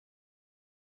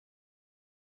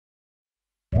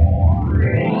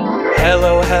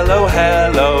Hello, hello,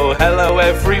 hello, hello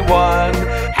everyone.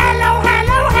 Hello,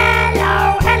 hello,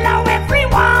 hello, hello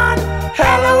everyone.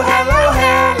 Hello, hello,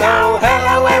 hello,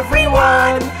 hello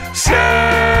everyone. Say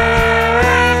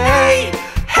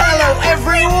hello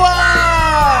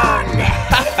everyone.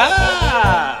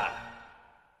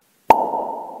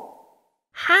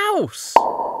 House,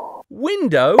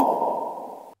 window,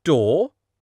 door.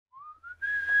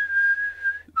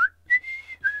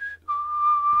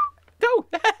 Oh,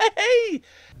 hey!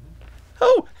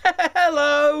 Oh,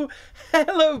 hello!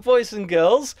 Hello, boys and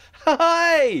girls.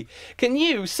 Hi! Can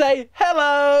you say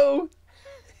hello?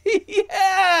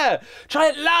 Yeah! Try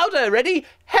it louder. Ready?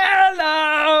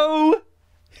 Hello!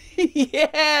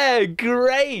 Yeah,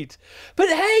 great! But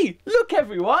hey, look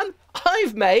everyone!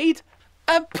 I've made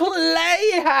a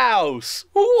playhouse!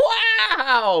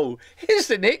 Wow!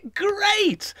 Isn't it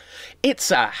great?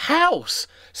 It's a house.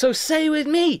 So say with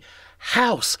me.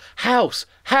 House, house,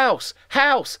 house,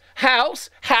 house, house,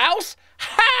 house,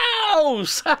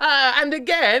 house! And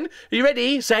again, are you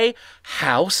ready? Say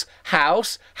house,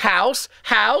 house, house,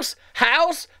 house,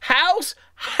 house, house,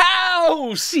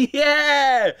 house!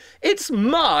 Yeah! It's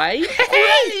my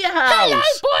playhouse! Hello,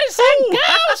 boys and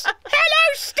girls! Hello,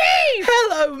 Steve!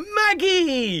 Hello,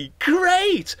 Maggie!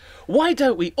 Great! Why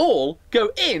don't we all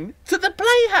go in to the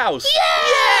playhouse?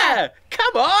 Yeah!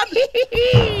 Come on!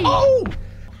 Oh!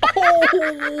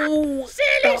 Oh!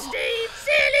 Silly Steve!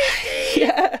 Silly Steve!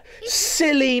 Yeah,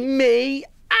 silly me.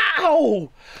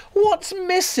 Ow! What's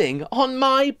missing on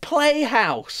my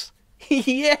playhouse?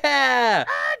 Yeah,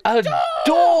 a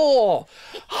door.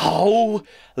 Oh,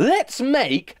 let's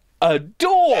make a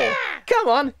door. Yeah. Come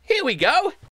on, here we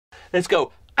go. Let's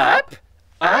go up,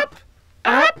 up,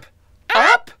 up,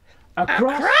 up,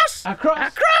 across,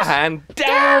 and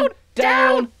down,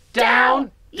 down,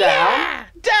 down, Yeah.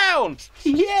 down.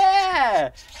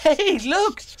 Yeah. Hey,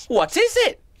 look. What is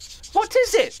it? What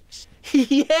is it?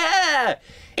 Yeah.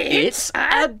 It's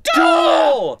a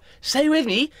door. Say with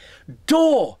me.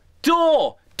 Door,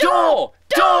 door, door,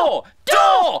 door,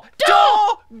 door,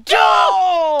 door,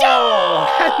 door.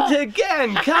 And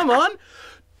again, come on.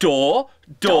 Door,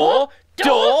 door,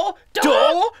 door,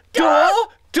 door, door,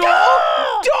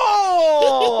 door,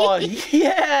 door.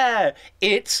 Yeah.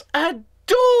 It's a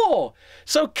door.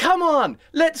 So come on,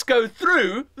 let's go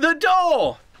through the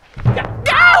door.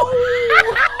 No!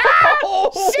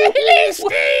 Silly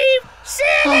Steve!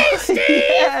 Silly Steve!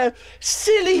 Yeah,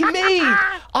 silly me.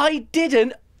 I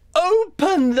didn't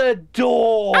open the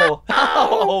door.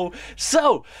 Oh,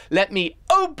 so let me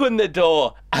open the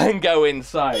door and go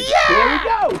inside. Yeah! Here we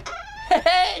go.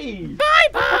 Hey!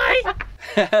 Bye-bye!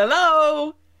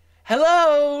 Hello?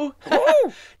 Hello?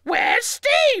 Ooh, where's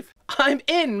Steve? I'm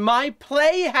in my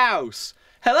playhouse.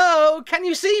 Hello, can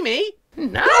you see me?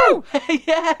 No!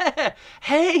 Yeah.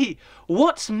 Hey,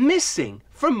 what's missing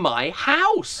from my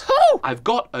house? Oh! I've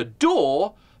got a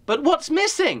door, but what's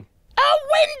missing? A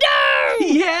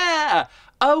window! Yeah,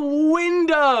 a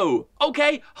window.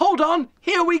 Okay, hold on.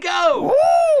 Here we go.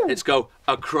 Ooh. Let's go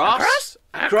across,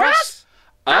 Across,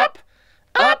 up,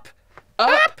 up,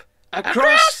 up,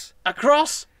 across,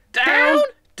 down,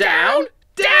 down,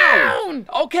 down.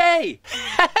 Okay.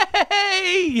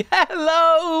 Hey,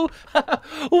 hello.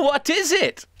 What is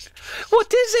it?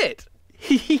 What is it?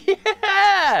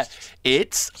 Yeah,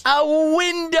 it's a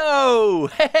window.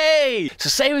 Hey, so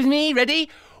say with me, ready?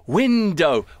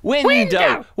 Window,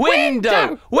 window,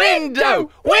 window, window,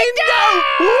 window,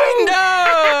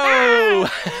 window.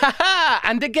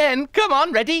 And again, come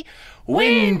on, ready?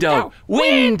 Window,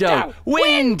 window,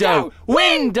 window,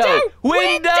 window,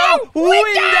 window,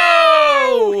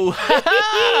 window.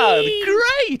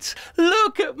 Great!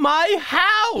 Look at my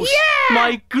house. Yeah!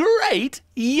 My great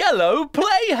yellow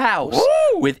playhouse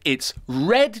Ooh. with its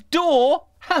red door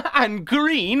and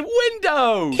green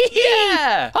window.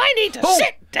 Yeah! I need to Oh,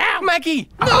 sit down. Maggie,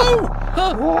 no!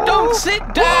 Don't sit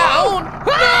down!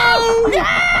 No! No!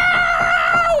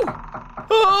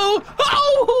 Oh,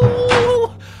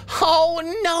 oh,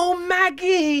 oh no,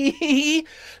 Maggie!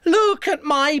 Look at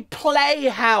my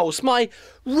playhouse, my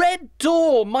red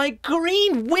door, my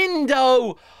green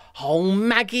window. Oh,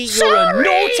 Maggie, you're a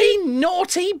naughty,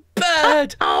 naughty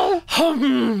bird.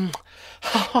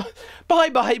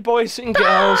 Bye-bye, boys and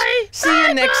girls. Bye. See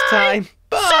you next time.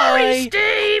 Bye. Sorry,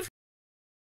 Steve.